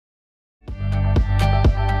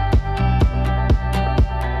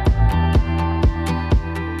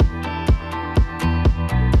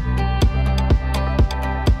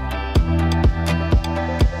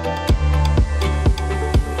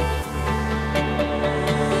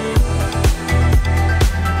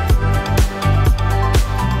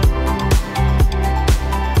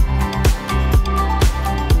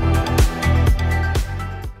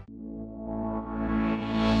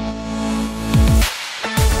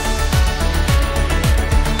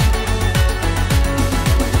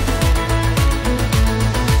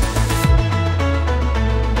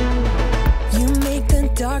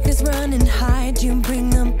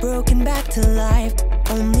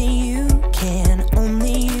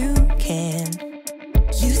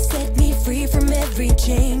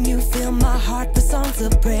the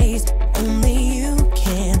praise. Only you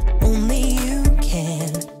can, only you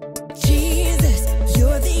can. Jesus,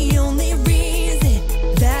 you're the only reason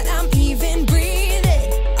that I'm even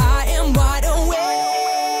breathing. I am wide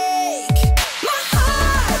awake. My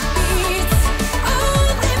heart beats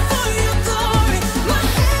only for your glory. My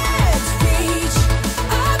hands reach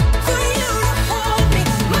up for you to hold me.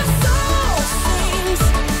 My soul sings,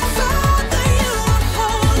 Father, you are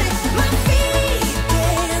holy. My feet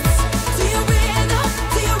dance to your rhythm,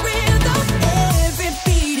 to your rhythm. Every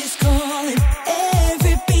beat is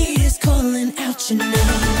calling out your name.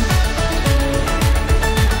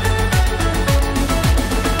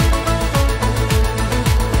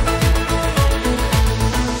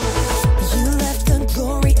 You left the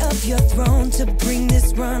glory of your throne to bring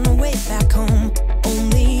this runaway back home.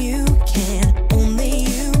 Only you can, only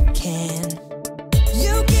you can.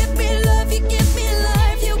 You give me love, you give me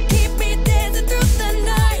life, you keep me dancing through the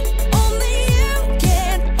night. Only you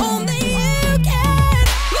can, only you can.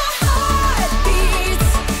 My heart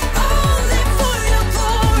beats only for your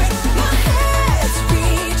glory. My hands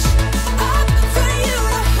reach up for you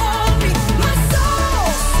to hold me. My soul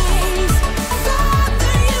sings,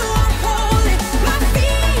 Father, you are holy. My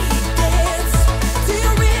feet dance to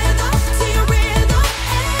your rhythm, to your rhythm.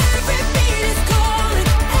 Every beat is calling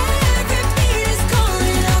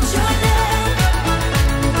out your name.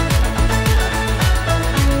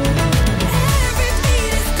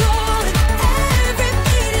 Every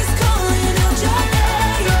beat is calling out your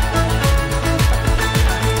name.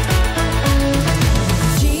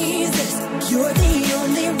 Jesus, you're the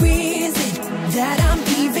only reason that I'm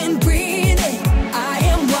even breathing. I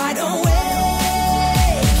am wide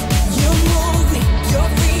awake. You move me, your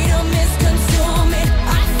freedom is consuming. I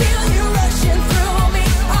feel you rushing through me.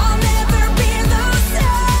 I'll never be the same.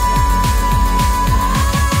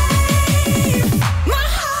 My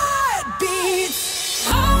heart beats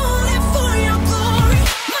only for your glory.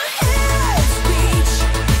 My hands reach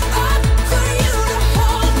up for you to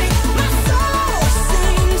hold me. My soul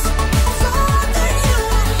sings, Father, you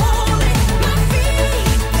are holy. My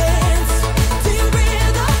feet dance to your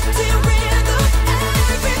rhythm, to your rhythm.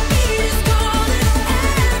 Every beat is calling out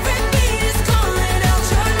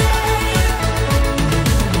your name.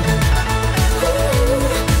 Ooh,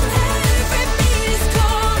 every beat is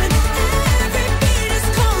calling out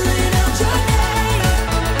your name.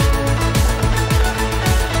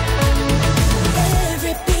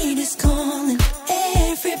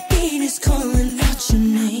 Every beat is calling out your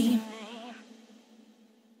name.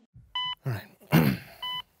 All right.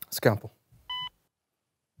 Scalpel.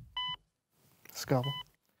 Scalpel.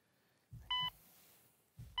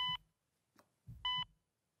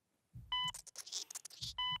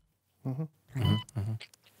 And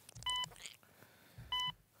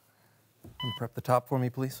prep the top for me,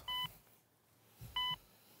 please.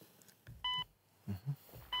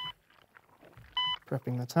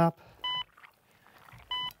 Prepping the top.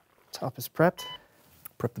 Top is prepped.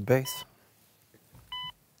 Prep the base.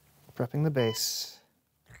 Prepping the base.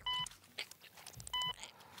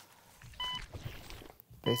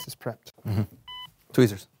 Base is prepped.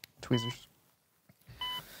 Tweezers. Tweezers.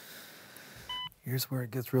 Here's where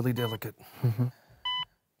it gets really delicate.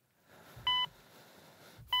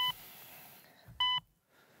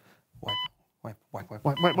 Wipe.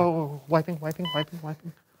 Whoa. Wiping.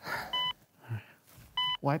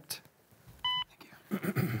 Wiped. Thank you.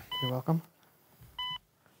 You're welcome.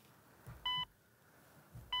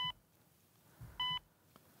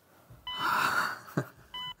 All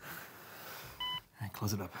right,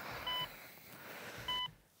 close it up.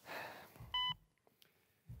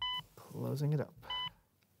 Closing it up.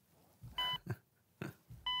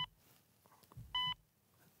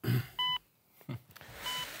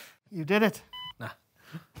 You did it. Nah,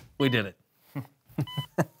 we did it.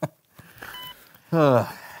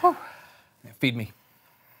 Feed me.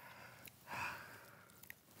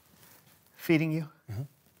 Feeding you.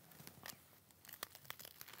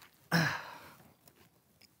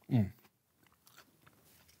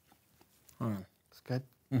 It's good.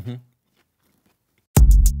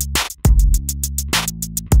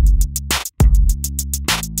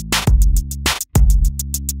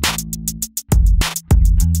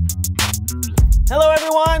 Hello,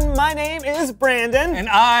 everyone. My name is Brandon. And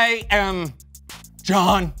I am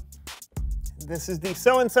John. This is the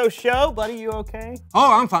So-and-So Show. Buddy, you okay?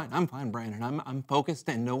 Oh, I'm fine, Brandon. I'm focused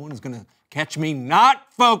and no one is gonna catch me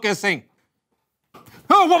not focusing.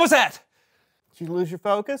 Oh, what was that? Did you lose your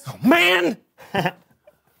focus? Oh, man!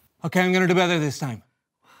 Okay, I'm gonna do better this time.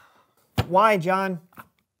 Why, John?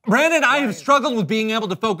 Brandon, I have struggled with being able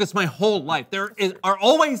to focus my whole life. Are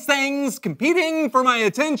always things competing for my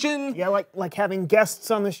attention. Yeah, like having guests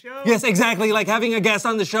on the show. Yes, exactly, like having a guest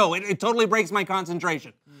on the show. It totally breaks my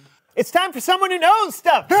concentration. It's time for someone who knows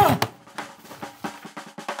stuff.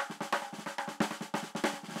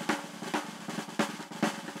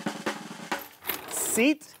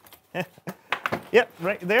 Seat. Yep,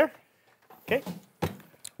 right there. Okay.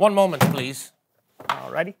 One moment, please.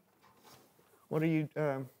 Alrighty. What are you?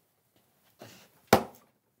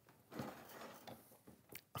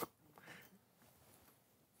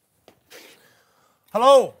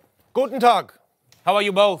 Hello. Guten Tag. How are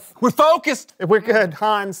you both? We're focused. We're good,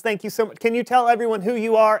 Hans. Thank you so much. Can you tell everyone who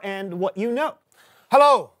you are and what you know?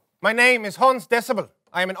 Hello. My name is Hans Decibel.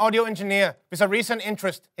 I am an audio engineer with a recent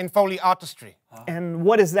interest in Foley artistry. And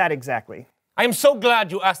what is that exactly? I am so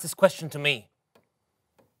glad you asked this question to me.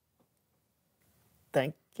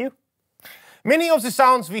 Thank you. Many of the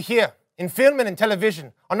sounds we hear in film and in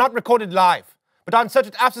television are not recorded live, but are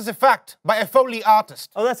inserted after the fact by a Foley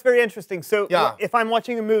artist. Oh, that's very interesting. So Yeah. if I'm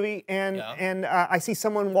watching a movie and I see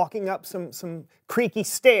someone walking up some creaky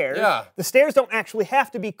stairs, Yeah. the stairs don't actually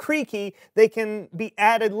have to be creaky. They can be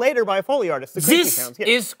added later by a Foley artist. The creaky This sounds. Yeah.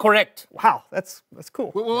 is correct. Wow, that's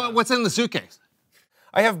cool. What's in the suitcase?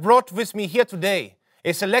 I have brought with me here today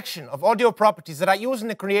a selection of audio properties that I use in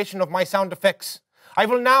the creation of my sound effects. I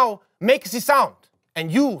will now make the sound,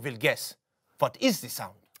 and you will guess what is the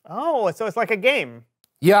sound. Oh, so it's like a game.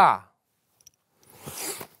 Yeah.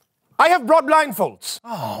 I have brought blindfolds.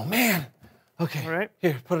 Oh, man. Okay. All right.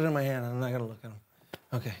 Here, put it in my hand. I'm not going to look at them.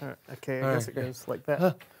 Okay. Okay, I All guess right, it goes like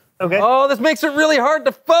that. Okay. Oh, this makes it really hard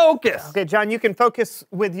to focus. Okay, John, you can focus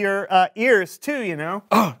with your ears too, you know?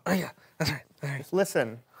 Oh, yeah. That's right. All right. Just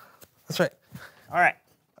listen. That's right. All right.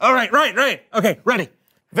 All right, right. Okay, ready.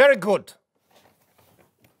 Very good.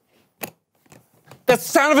 That's the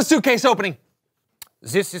sound of a suitcase opening.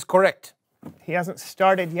 This is correct. He hasn't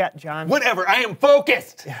started yet, John. Whatever, I am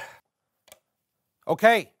focused.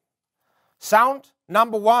 Okay. Sound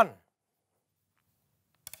number 1.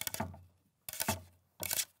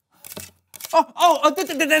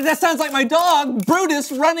 That sounds like my dog,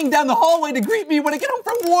 Brutus, running down the hallway to greet me when I get home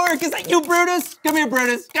from work. Is that you, Brutus? Come here,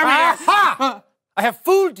 Brutus. Come here. Aha! I have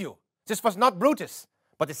fooled you. This was not Brutus,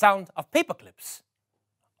 but the sound of paper clips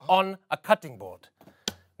on a cutting board,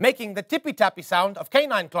 making the tippy-tappy sound of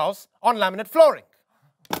canine claws on laminate flooring.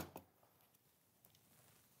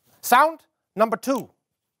 Sound number 2.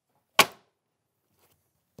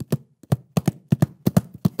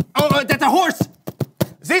 Oh, that's a horse.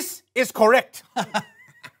 This is correct.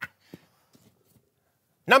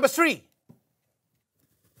 Number 3.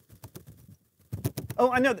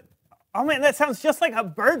 Oh, I know. Oh, man, that sounds just like a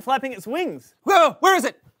bird flapping its wings. Whoa, where is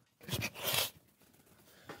it?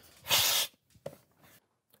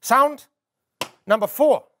 Sound number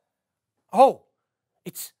 4. Oh,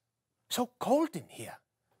 it's so cold in here.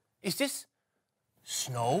 Is this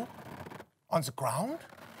snow on the ground?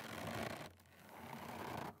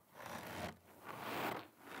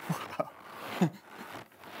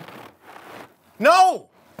 No,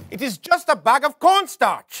 it is just a bag of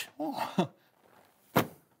cornstarch.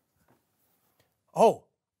 Oh,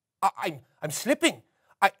 I'm slipping.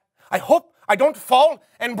 I hope I don't fall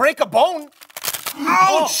and break a bone.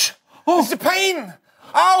 Ouch! Oh. It's the pain.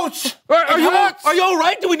 Ouch! Are you hurts. all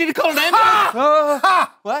right? Do we need to call an ambulance?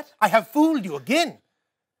 Ha! What? I have fooled you again.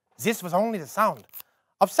 This was only the sound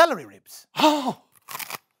of celery ribs. Oh.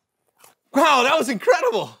 Wow, that was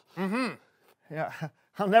incredible. Yeah,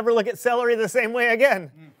 I'll never look at celery the same way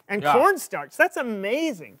again. And Yeah. cornstarch, that's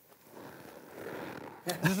amazing.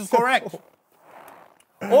 This is correct.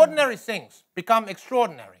 Ordinary things become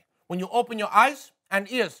extraordinary when you open your eyes and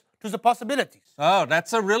ears to the possibilities. Oh,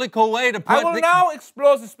 that's a really cool way to put I will now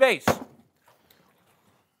explore the space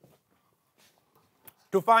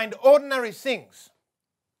to find ordinary things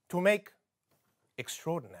to make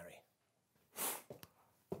extraordinary.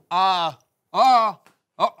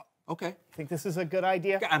 Okay. Think this is a good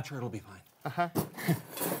idea? I'm sure it'll be fine.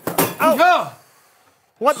 Oh!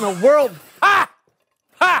 What in the world? Ha!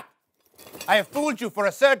 Ha! I have fooled you for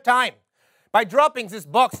a third time. By dropping this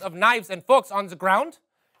box of knives and forks on the ground,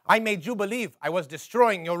 I made you believe I was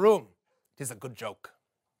destroying your room. It is a good joke.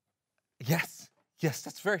 Yes,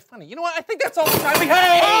 that's very funny. You know what? I think that's all the time we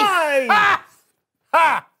have. Hey! Ha!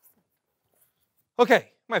 Ha!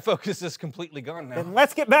 Okay, my focus is completely gone now. And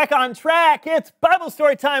let's get back on track. It's Bible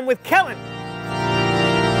story time with Kellen.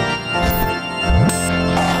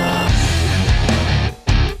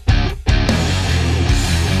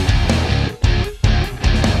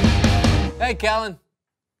 Hey, Kellen.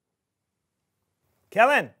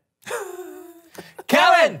 Kellen.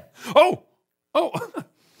 Kellen! Oh!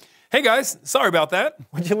 Hey guys, sorry about that.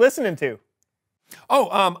 What you listening to?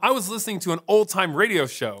 I was listening to an old-time radio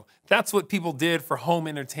show. That's what people did for home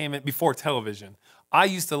entertainment before television. I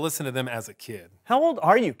used to listen to them as a kid. How old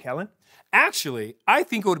are you, Kellen? Actually, I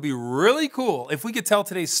think it would be really cool if we could tell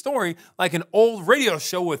today's story like an old radio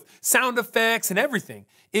show with sound effects and everything.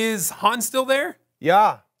 Is Hans still there?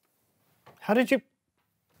 Yeah. How did you...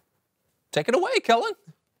 Take it away, Kellen.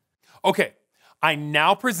 Okay, I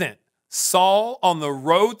now present Saul on the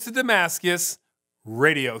Road to Damascus,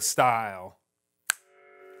 radio style.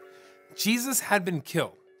 Jesus had been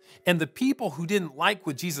killed, and the people who didn't like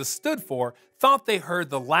what Jesus stood for thought they heard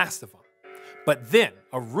the last of him. But then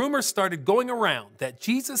a rumor started going around that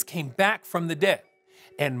Jesus came back from the dead,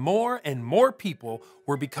 and more people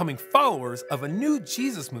were becoming followers of a new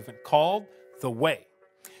Jesus movement called the Way.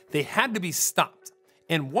 They had to be stopped,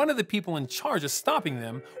 and one of the people in charge of stopping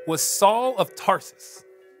them was Saul of Tarsus.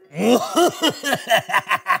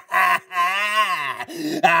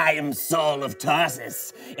 I am Saul of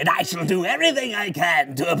Tarsus, and I shall do everything I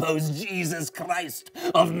can to oppose Jesus Christ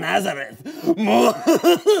of Nazareth.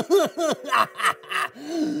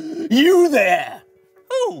 You there?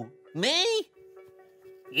 Who? Me?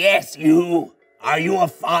 Yes, you. Are you a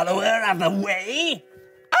follower of the Way?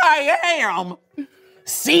 I am.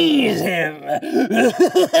 Seize him.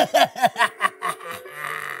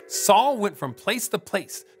 Saul went from place to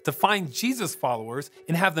place to find Jesus followers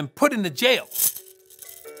and have them put into jail.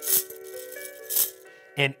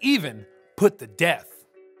 And even put to death.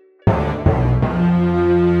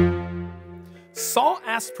 Saul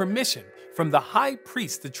asked permission from the high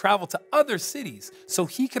priest to travel to other cities so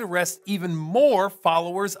he could arrest even more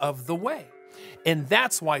followers of the Way. And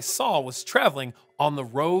that's why Saul was traveling on the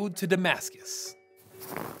road to Damascus.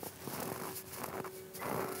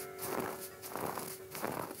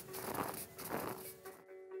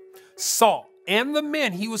 Saul and the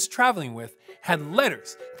men he was traveling with had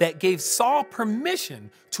letters that gave Saul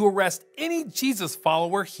permission to arrest any Jesus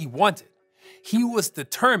follower he wanted. He was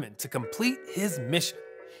determined to complete his mission.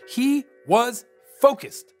 He was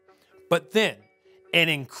focused. But then an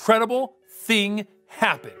incredible thing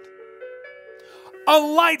happened. A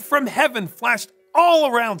light from heaven flashed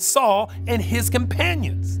all around Saul and his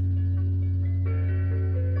companions.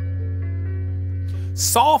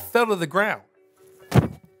 Saul fell to the ground,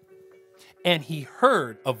 and he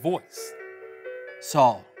heard a voice.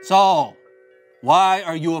 Saul, Saul, why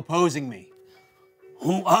are you opposing me?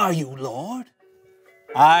 Who are you, Lord?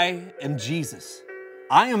 I am Jesus.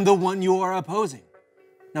 I am the one you are opposing.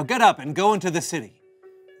 Now get up and go into the city.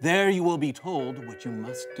 There you will be told what you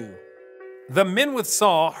must do. The men with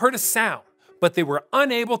Saul heard a sound, but they were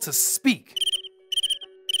unable to speak.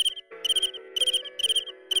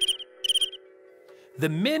 The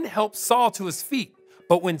men helped Saul to his feet,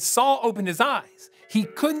 but when Saul opened his eyes, he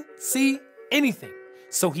couldn't see anything,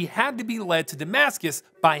 so he had to be led to Damascus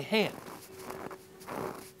by hand.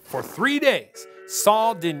 For 3 days,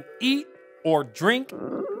 Saul didn't eat or drink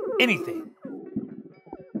anything.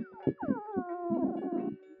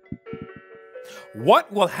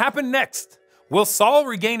 What will happen next? Will Saul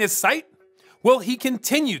regain his sight? Will he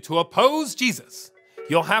continue to oppose Jesus?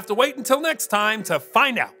 You'll have to wait until next time to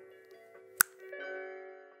find out.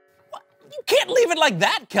 You can't leave it like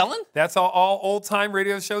that, Kellen. That's how all old-time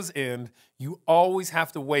radio shows end. You always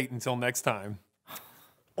have to wait until next time.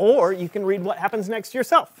 Or you can read what happens next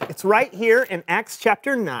yourself. It's right here in Acts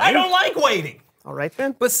chapter 9. I don't like waiting. All right,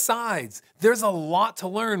 then. Besides, there's a lot to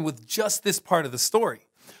learn with just this part of the story.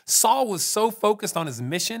 Saul was so focused on his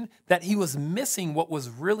mission that he was missing what was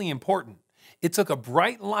really important. It took a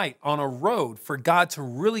bright light on a road for God to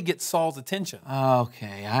really get Saul's attention.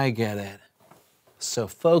 Okay, I get it. So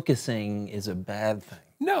focusing is a bad thing.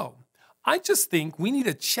 No, I just think we need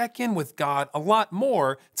to check in with God a lot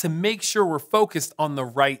more to make sure we're focused on the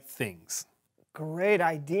right things. Great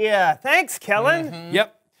idea. Thanks, Kellen.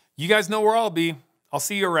 Yep, you guys know where I'll be. I'll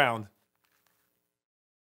see you around.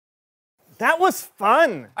 That was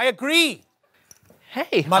fun. I agree.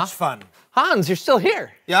 Hey, Much fun. Hans, you're still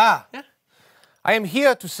here. Yeah. I am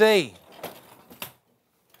here to say,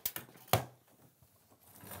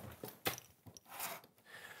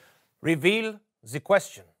 reveal the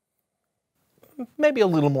question. Maybe a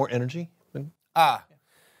little more energy.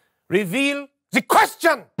 Reveal the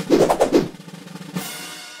question!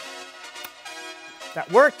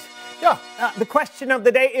 That worked. Yeah. The question of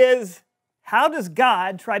the day is, how does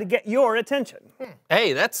God try to get your attention?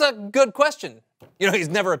 Hey, that's a good question. You know, he's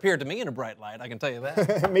never appeared to me in a bright light, I can tell you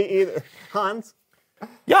that. Me either. Hans?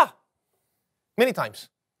 Yeah. Many times.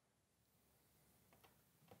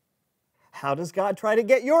 how does God try to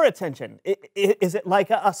get your attention? Is it like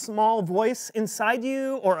a small voice inside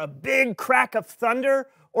you, or a big crack of thunder,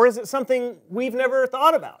 or is it something we've never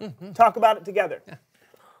thought about? Talk about it together. Yeah.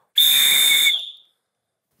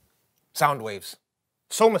 Sound waves.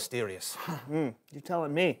 So mysterious. You're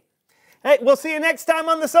telling me. Hey, we'll see you next time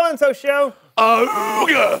on the So-and-So Show.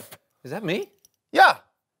 Is that me? Yeah.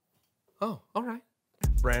 Oh, all right.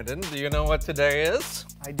 Brandon, do you know what today is?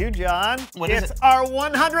 I do, John. What is it's it? our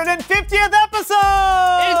 150th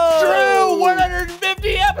episode! It's true!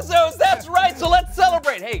 150 episodes! That's right, so let's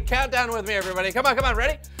celebrate. Hey, count down with me, everybody. Come on,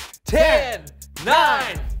 ready? 10,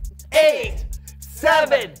 9, 8,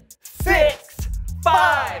 7, 6,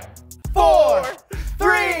 5, 4,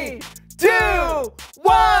 3, 2, 1.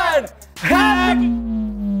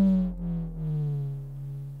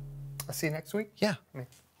 I'll see you next week. Yeah.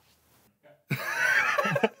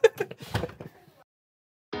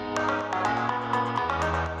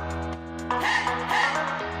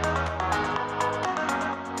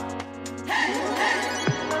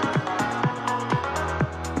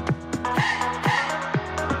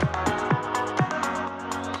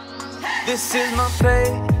 This is my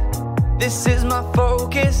faith, this is my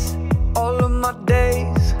focus, all of my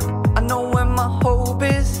days. I know where my hope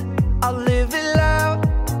is, I'll live it loud,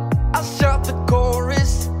 I'll shout the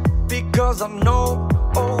chorus, because I know,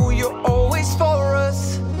 oh, you're always for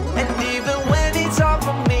us. And even when it's hard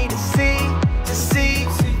for me to see,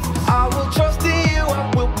 I will trust in you, I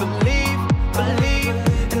will believe. And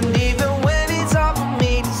even when it's hard for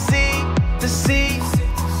me to see,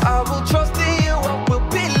 I will trust in you, I will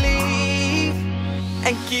believe.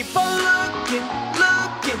 And keep on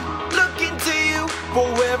looking to you for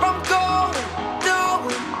where I'm going,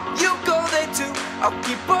 knowing you go there too. I'll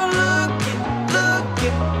keep on looking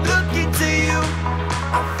to you.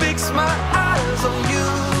 I fix my eyes on you.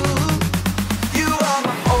 You are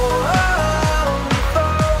my only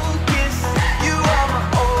focus. You are my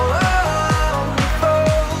only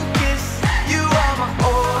focus. You are my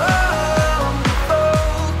only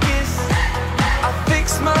focus. I fix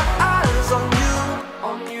my eyes on you.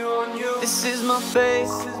 This is my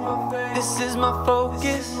faith, this is my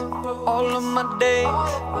focus. All of my days,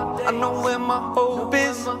 I know where my hope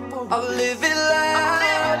is. I'll live it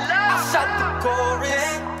loud, I'll shout the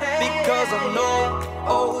chorus, because I know,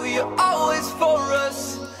 oh, you're always for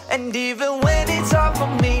us. And even when it's hard for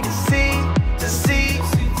me to see,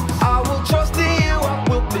 I will trust in you, I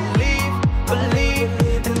will believe. And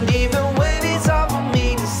even when it's hard for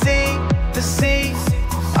me to see,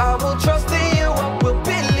 I will trust in you, I will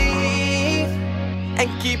believe. And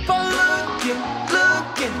keep on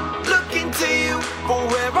looking to you for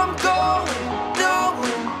where I'm going,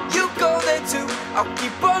 knowing you go there too. I'll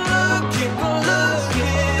keep on looking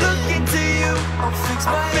to you. I'll fix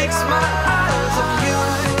my eyes on you.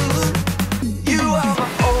 You are my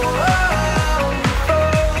only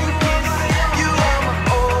focus. You are my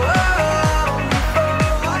only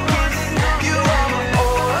focus. You are my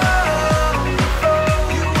only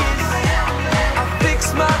focus. I fix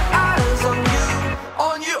my eyes on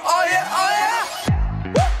you, oh yeah.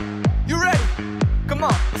 Woo! You ready? Come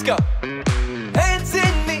on, let's go. Hands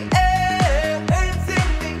in the air, hands in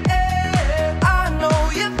the air. I know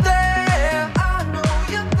you're there, I know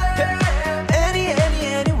you're there.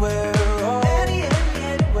 Anywhere, oh.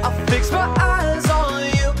 Anywhere. I fix my eyes on you.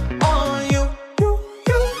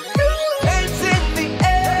 Hands in the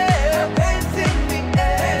air, hands in the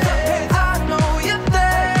air. I know you're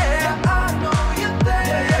there, I know you're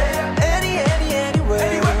there. Anywhere.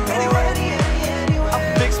 I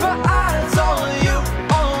fix my eyes on you.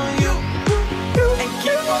 And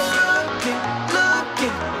keep on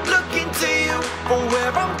looking to you for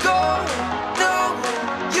where I'm going,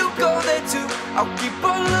 knowing you go there too. I'll keep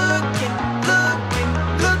on looking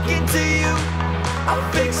to you.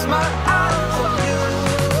 I'll fix my eyes on you.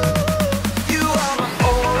 You are my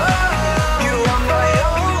only, you are my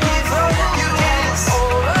only focus.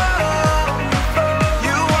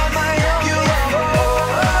 You are my only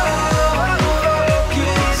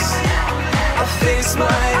focus. I fix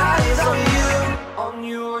my eyes on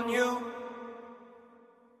you.